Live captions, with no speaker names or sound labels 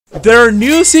There are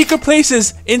new secret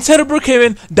places inside of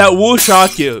Brookhaven that will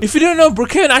shock you. If you don't know,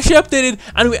 Brookhaven actually updated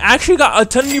and we actually got a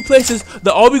ton of new places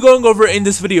that I'll be going over in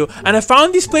this video. And I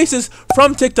found these places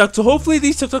from TikTok, so hopefully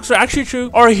these TikToks are actually true.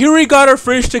 Alright, here we got our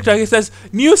first TikTok. It says,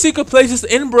 new secret places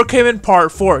in Brookhaven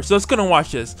part 4. So let's go and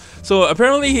watch this. So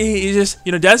apparently he's just,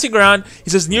 dancing around. He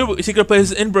says, new secret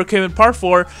places in Brookhaven part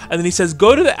 4. And then he says,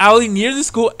 go to the alley near the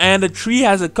school and the tree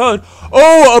has a code.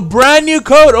 Oh, a brand new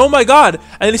code. Oh my god.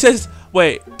 And then he says,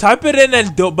 wait, type it in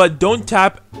and don't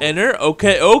tap enter.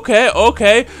 Okay.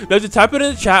 You have to type it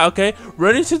in the chat. Okay,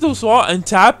 run into the wall and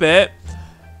tap it.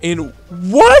 In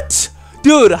what,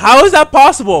 dude? How is that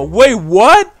possible? Wait,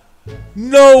 what?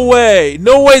 No way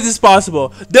this is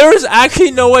possible. There is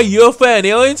actually no way UFO and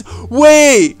aliens.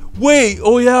 Wait,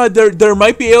 oh yeah, there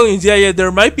might be aliens. Yeah,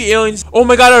 there might be aliens. Oh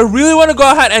my god, I really want to go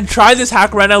ahead and try this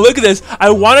hack right now. Look at this. I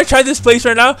want to try this place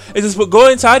right now. Is just go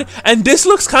inside, and this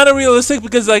looks kind of realistic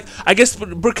because, like, I guess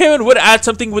Brookhaven would add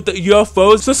something with the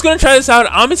UFOs. So let's go and try this out.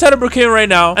 I'm inside of Brookhaven right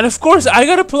now, and of course, I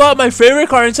gotta pull out my favorite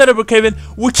car inside of Brookhaven,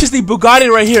 which is the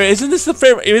Bugatti right here. Isn't this the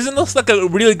favorite? Isn't this like a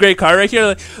really great car right here?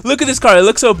 Like, look at this car. It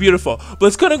looks so beautiful. But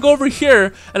let's go over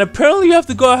here, and apparently you have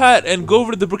to go ahead and go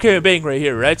over to the Brookhaven Bank right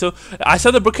here, right? So I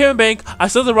saw the Brookhaven Bank, I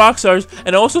saw the Rockstars,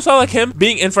 and I also saw like him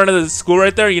being in front of the school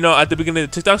right there, at the beginning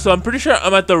of the TikTok. So I'm pretty sure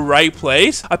I'm at the right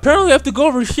place. Apparently I have to go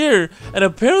over here, and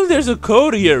apparently there's a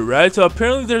code here, right? So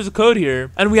apparently there's a code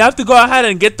here, and we have to go ahead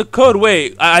and get the code.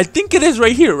 Wait, I think it is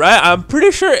right here, right? I'm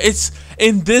pretty sure it's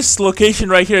in this location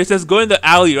right here. It says go in the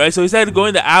alley, right? So he said go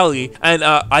in the alley, and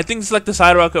I think it's like the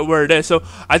sidewalk where it is. So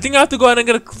I think I have to go ahead and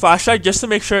get a flashlight just to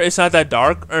make sure it's not that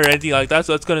dark or anything like that.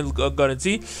 So let's go and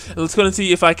see. Let's go and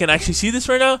see if I can actually see this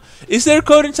right now. Is there a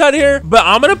code inside here? But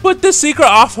I'm gonna put this secret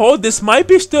off hold. This might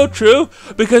be still true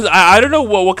because I don't know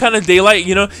what kind of daylight.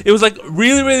 It was like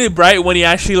really bright when he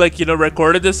actually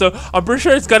recorded this. So I'm pretty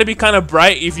sure it's gotta be kind of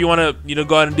bright if you want to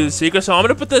go ahead and do the secret. So I'm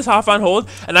gonna put this off on hold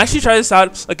and actually try this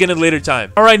out like in a later time.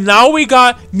 All right, now we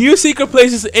got new secret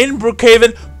places in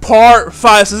Brookhaven part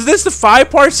 5. So this is the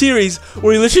 5-part series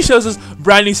where he literally shows us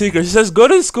brand new secrets. He says go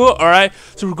to the school. All right,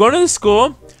 so we're going to the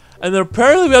school, and then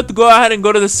apparently we have to go ahead and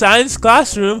go to the science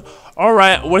classroom. All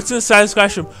right, what's in the science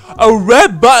classroom? A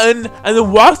red button, and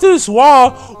then walk through this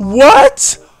wall.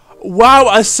 What? Wow,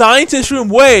 a scientist room.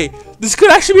 Wait, this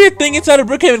could actually be a thing inside of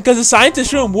Brookhaven because the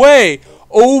scientist room. Wait.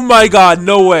 Oh my god,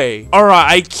 no way.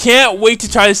 Alright, I can't wait to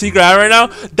try the secret out right now.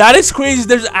 That is crazy.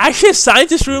 There's actually a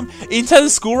scientist room inside the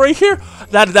school right here.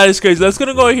 That is crazy. Let's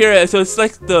go here. So it's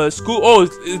like the school. Oh,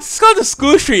 it's called the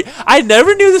school street. I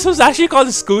never knew this was actually called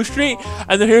the school street.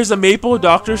 And then here's the Maple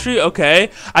Doctor Street. Okay,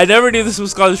 I never knew this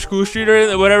was called the school street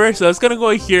or whatever. So let's go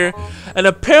here. And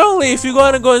apparently, if you go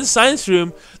in the science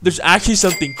room, there's actually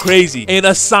something crazy in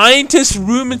a scientist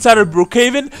room inside of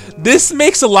Brookhaven. This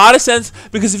makes a lot of sense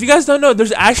because if you guys don't know,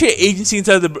 there's actually an agency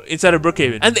inside of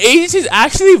Brookhaven, and the agency is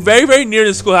actually very near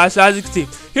the school. As you can see,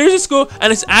 here's the school,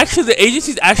 and it's actually the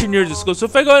agency is actually near the school. So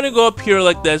if I go and go up here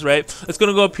like this, right? Let's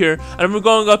go up here, and we're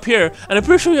going up here, and I'm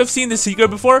pretty sure you have seen the secret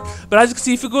before. But as you can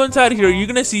see, if you go inside here, you're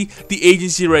gonna see the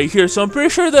agency right here. So I'm pretty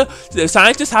sure the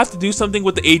scientists have to do something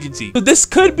with the agency. So this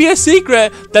could be a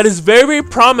secret that is very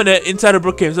prominent inside of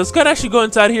Brookhaven. So let's go and actually go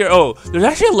inside here. Oh, there's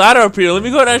actually a ladder up here. Let me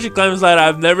go and actually climb this ladder.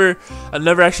 I've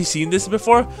never actually seen this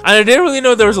before, and I didn't really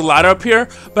know there was a ladder up here.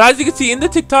 But as you can see in the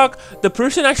TikTok, the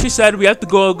person actually said we have to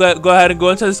go ahead and go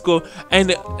inside the school,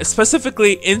 and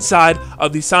specifically inside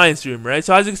of the science room, right?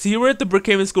 So as you can see, we're at the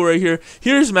Brookhaven school right here.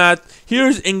 Here's math,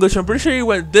 here's English. I'm pretty sure he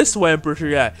went this way. I'm pretty sure,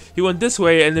 yeah, he went this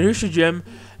way. And then here's your gym.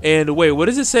 And wait, what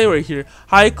does it say right here?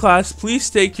 Hi class,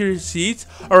 please take your seats.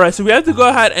 Alright, so we have to go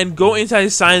ahead and go inside the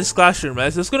science classroom,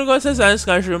 right? So let's go inside the science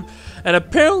classroom, and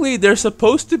apparently there's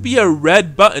supposed to be a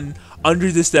red button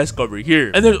under this desk over here,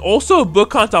 and there's also a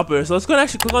book on top of it. So let's go and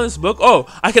actually click on this book. Oh,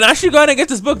 I can actually go ahead and get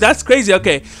this book. That's crazy.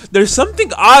 Okay, there's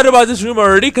something odd about this room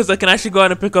already because I can actually go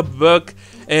ahead and pick up a book,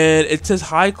 and it says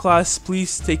hi class,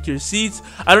 please take your seats.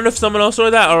 I don't know if someone else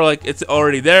wrote that or like it's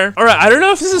already there. All right, I don't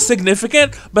know if this is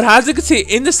significant, but as you can see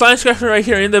in the science classroom right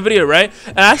here in the video, right,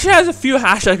 it actually has a few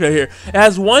hashtags right here. It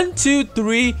has 1, 2,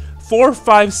 3, 4,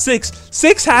 5, 6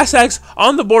 hashtags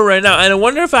on the board right now, and I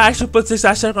wonder if I actually put 6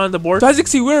 hashtags on the board. So as you can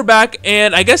see, we're back,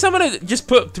 and I guess I'm gonna just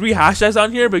put 3 hashtags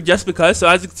on here, but just because. So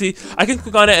as you can see, I can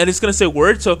click on it and it's gonna say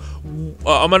word. So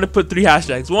I'm gonna put 3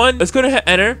 hashtags. One, let's go to hit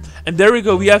enter, and there we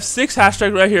go. We have 6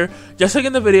 hashtags right here, just like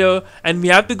in the video, and we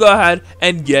have to go ahead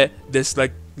and get this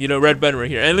red button right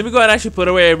here. And let me go ahead and actually put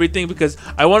away everything because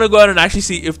I want to go ahead and actually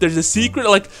see if there's a secret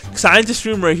scientist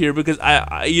room right here because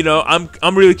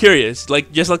I'm really curious,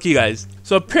 just like you guys.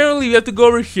 So apparently we have to go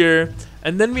over here,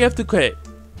 and then we have to quit.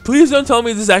 Please don't tell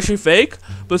me this is actually fake,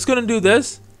 but it's gonna do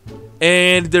this.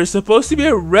 and there's supposed to be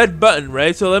a red button,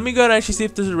 right? So let me go and actually see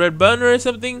if there's a red button or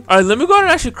something. All right, let me go and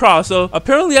actually crawl. So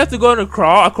apparently you have to go and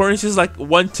crawl according to like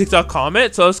one TikTok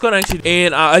comment. So let's go and actually,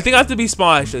 and I think I have to be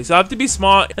small actually. So I have to be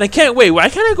small, and I can't wait. Why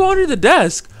can't I go under the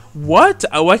desk? What?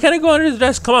 Why can't I go under the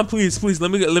desk? Come on, please, let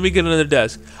me get under the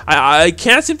desk. I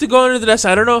can't seem to go under the desk.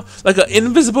 I don't know, like an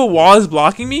invisible wall is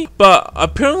blocking me. But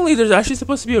apparently there's actually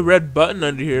supposed to be a red button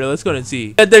under here. Let's go and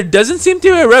see. There doesn't seem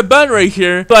to be a red button right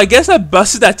here. So I guess I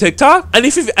busted that TikTok. And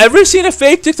if you've ever seen a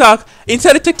fake TikTok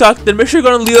inside a TikTok, then make sure you're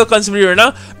going to leave a comment on this video right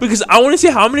now, because I want to see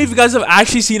how many of you guys have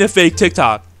actually seen a fake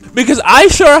TikTok. Because I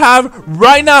sure have.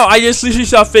 Right now I just literally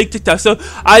saw fake TikTok. So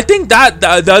I think that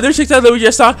the other TikTok that we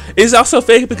just saw is also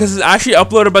fake, because it's actually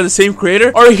uploaded by the same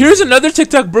creator. Or here's another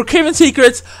TikTok, Brookhaven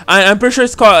Secrets. I'm pretty sure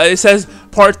it's called, it says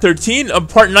part 13,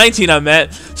 part 19 I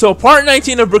meant. So part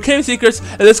 19 of Brookhaven Secrets,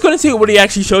 and let's go and see what he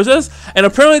actually shows us. And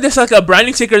apparently there's like a brand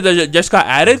new secret that just got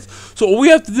added. So all we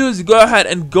have to do is go ahead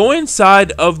and go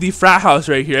inside of the frat house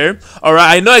right here.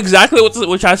 Alright, I know exactly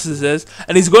which house this is.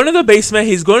 And he's going to the basement,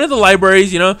 he's going to the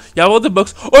libraries, you know, you have all the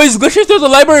books. Oh, he's glitching through the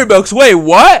library books. Wait,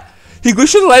 what? He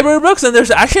glitched through the library books, and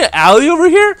there's actually an alley over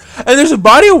here, and there's a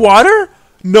body of water?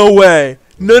 No way.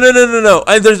 No.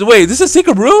 And there's, wait, this is a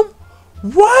secret room?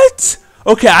 What?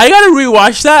 Okay, I gotta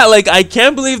rewatch that. Like, I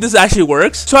can't believe this actually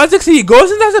works. So as you can see, he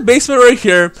goes into the basement right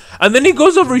here, and then he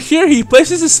goes over here, he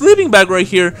places his sleeping bag right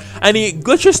here, and he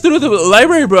glitches through the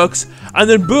library books, and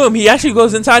then boom, he actually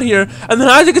goes inside here, and then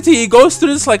as you can see, he goes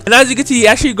through this, like, and as you can see, he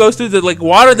actually goes through the, like,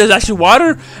 water. There's actually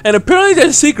water, and apparently there's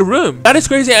a secret room. That is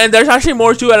crazy, and there's actually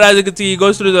more to it. As you can see, he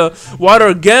goes through the water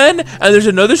again, and there's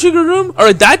another secret room.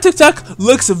 Alright, that TikTok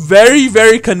looks very,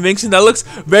 very convincing. That looks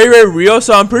very, very real,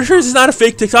 so I'm pretty sure this is not a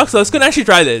fake TikTok, so let's go and actually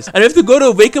try this. And we have to go to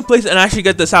a vacant place and actually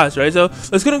get this house, right? So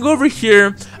let's go over here,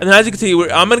 and then as you can see,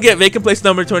 I'm gonna get vacant place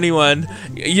number 21.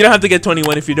 You don't have to get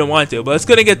 21 if you don't want to, but let's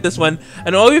go and get this one.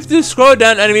 And all we have to do is scroll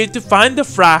down, and we have to find the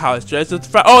frat house, right? So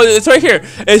oh, it's right here.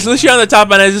 It's literally on the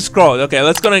top, and I just scrolled. Okay,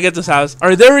 let's go and get this house. All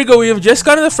right, there we go. We have just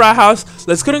gotten the frat house.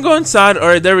 Let's go and go inside. All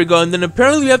right, there we go. And then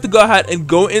apparently we have to go ahead and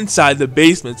go inside the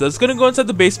basement. So let's go and go inside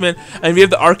the basement, and we have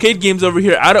the arcade games over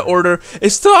here out of order.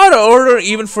 It's still out of order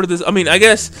even for this. I mean, I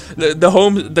guess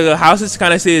the houses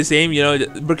kind of stay the same. You know,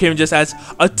 Brookhaven just adds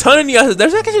a ton of new houses.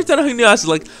 There's actually a ton of new houses.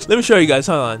 Like, let me show you guys.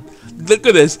 Hold on. Look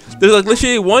at this. There's like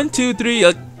literally 1, 2, 3.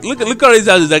 Like, look at all these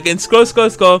houses. Like, and scroll,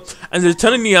 and there's a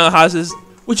ton of new houses,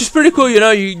 which is pretty cool. You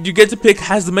know, you get to pick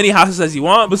as many houses as you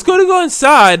want. Let's go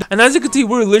inside, and as you can see,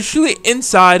 we're literally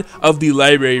inside of the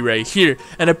library right here.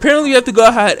 And apparently you have to go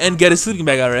ahead and get a sleeping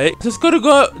bag. All right, so let's go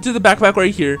to the backpack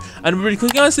right here, and we're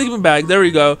clicking on the sleeping bag. There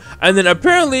we go. And then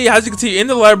apparently, as you can see, in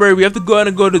the library, we have to go ahead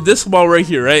and go to this wall right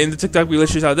here, right? In the TikTok, we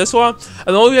literally saw this wall,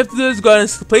 and all we have to do is go ahead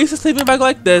and place the sleeping bag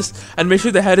like this, and make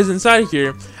sure the head is inside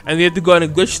here. And we have to go ahead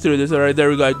and glitch through this. All right, there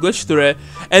we go. I glitched through it,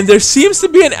 and there seems to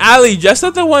be an alley just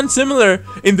like the one similar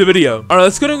in the video. All right,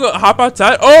 let's go hop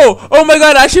outside. Oh my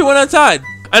god, I actually went outside.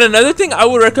 And another thing I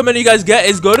would recommend you guys get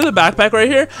is go to the backpack right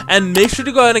here and make sure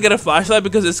to go ahead and get a flashlight,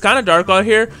 because it's kind of dark out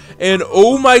here. And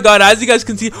oh my god, as you guys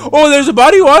can see, oh, there's a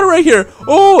body of water right here.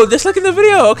 Oh, just like in the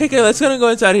video. Okay, let's go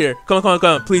inside here. Come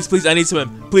on, please, I need to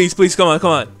swim. Please, come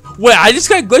on. Wait, I just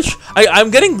got glitched.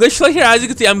 I'm getting glitched like here. As you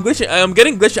can see, I'm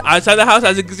getting glitched outside the house.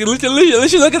 As you can see, literally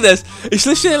look at this. It's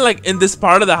literally like in this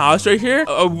part of the house right here.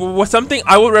 Something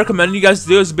I would recommend you guys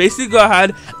do is basically go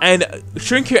ahead and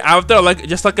shrink your avatar, like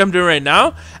just like I'm doing right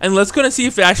now. And let's go and see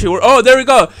if it actually works. Oh, there we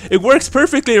go. It works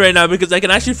perfectly right now, because I can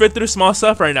actually fit through small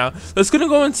stuff right now. Let's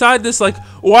go inside this like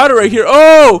water right here.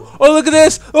 Oh, look at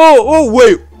this. Oh,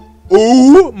 wait.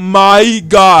 Oh my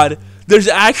god. There's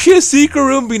actually a secret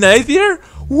room beneath here.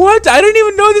 What? I didn't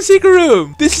even know the secret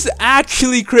room. This is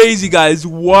actually crazy, guys.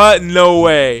 What? No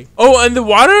way. Oh, and the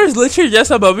water is literally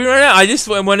just above me right now. I just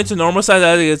went into normal size,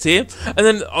 as you can see. And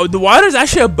then the water is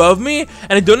actually above me,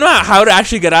 and I don't know how to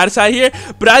actually get outside here.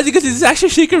 But as you can see, this is actually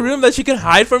a secret room that you can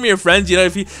hide from your friends. You know,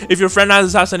 if your friend has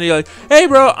this house and you're like, hey,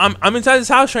 bro, I'm inside this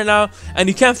house right now, and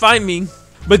you can't find me.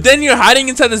 But then you're hiding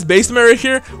inside this basement right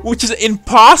here, which is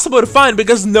impossible to find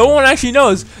because no one actually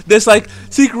knows this like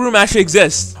secret room actually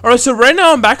exists. Alright, so right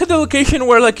now I'm back at the location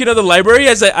where, like, you know, the library,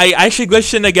 as I actually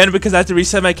glitched in again because I had to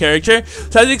reset my character.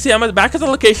 So as you can see, I'm back at the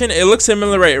location. It looks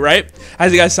similar, right?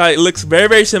 As you guys saw, it looks very,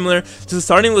 very similar to the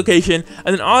starting location.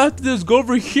 And then all I have to do is go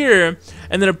over here.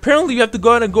 And then apparently you have to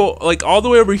go and go like all the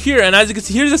way over here. And as you can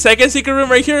see, here's the second secret room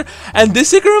right here. And this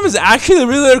secret room is actually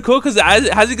really, really cool because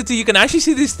as you can see, you can actually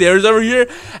see these stairs over here.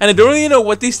 And I don't really know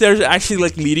what these stairs are actually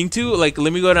like leading to. Like,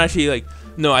 let me go and actually like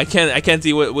No, I can't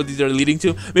see what these are leading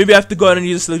to. Maybe I have to go ahead and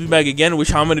use a sleeping bag again,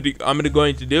 which I'm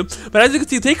going to do. But as you can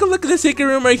see, take a look at the secret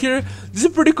room right here. This is a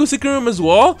pretty cool secret room as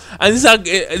well, and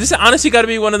this honestly got to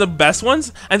be one of the best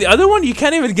ones. And the other one you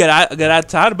can't even get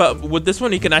outside, but with this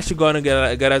one you can actually go on and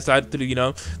get outside through, you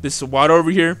know, this water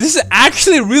over here. This is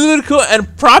actually really cool,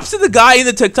 and props to the guy in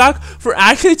the TikTok for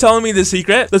actually telling me the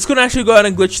secret. Let's go and actually go ahead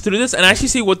and glitch through this and actually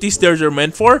see what these stairs are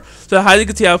meant for. So as you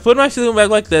can see, I'll put my sleeping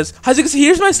bag like this. As you can see,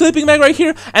 here's my sleeping bag right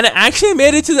here, and I actually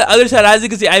made it to the other side. As you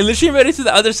can see, I literally made it to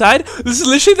the other side. This is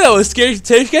literally the scary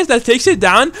staircase that takes it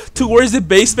down towards the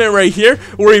basement right here,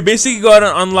 where you basically go ahead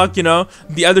and unlock, you know,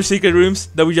 the other secret rooms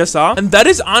that we just saw. And that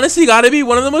is honestly gotta be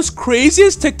one of the most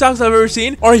craziest TikToks I've ever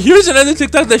seen. Or here's another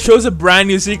TikTok that shows a brand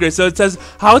new secret. So it says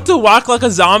how to walk like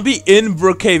a zombie in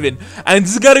Brookhaven, and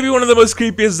this is gotta be one of the most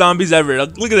creepiest zombies ever.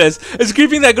 Look at this, it's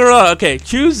creeping that girl out. Okay,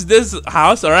 choose this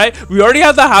house. All right, we already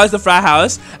have the house, the frat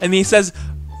house, and he says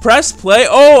press play.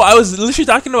 Oh, I was literally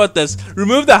talking about this.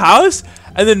 Remove the house,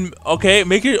 and then okay,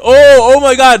 make it. Oh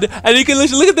my god, and you can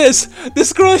literally look at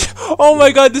this girl. Oh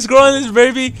my god, this girl and this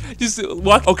baby just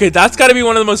walk. Okay, that's gotta be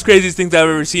one of the most craziest things I've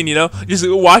ever seen, you know, just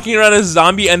walking around as a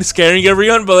zombie and scaring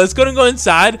everyone. But let's go and go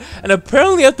inside, and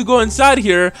apparently you have to go inside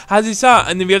here, as you saw,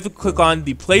 and then we have to click on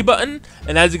the play button.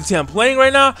 And as you can see, I'm playing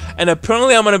right now, and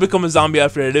apparently I'm gonna become a zombie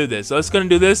after I do this. So let's go and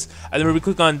do this, and then we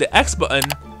click on the X button.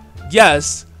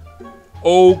 Yes.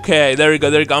 Okay, there we go,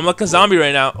 I'm like a zombie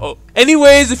right now. Oh.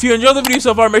 Anyways, if you enjoyed the video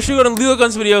so far, make sure you go and leave a like on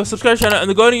this video, subscribe to the channel, and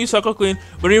then go ahead and use Circle Clean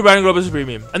when you're buying Robux Or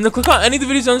Premium. And then click on any of the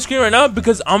videos on the screen right now,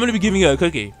 because I'm going to be giving you a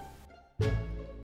cookie.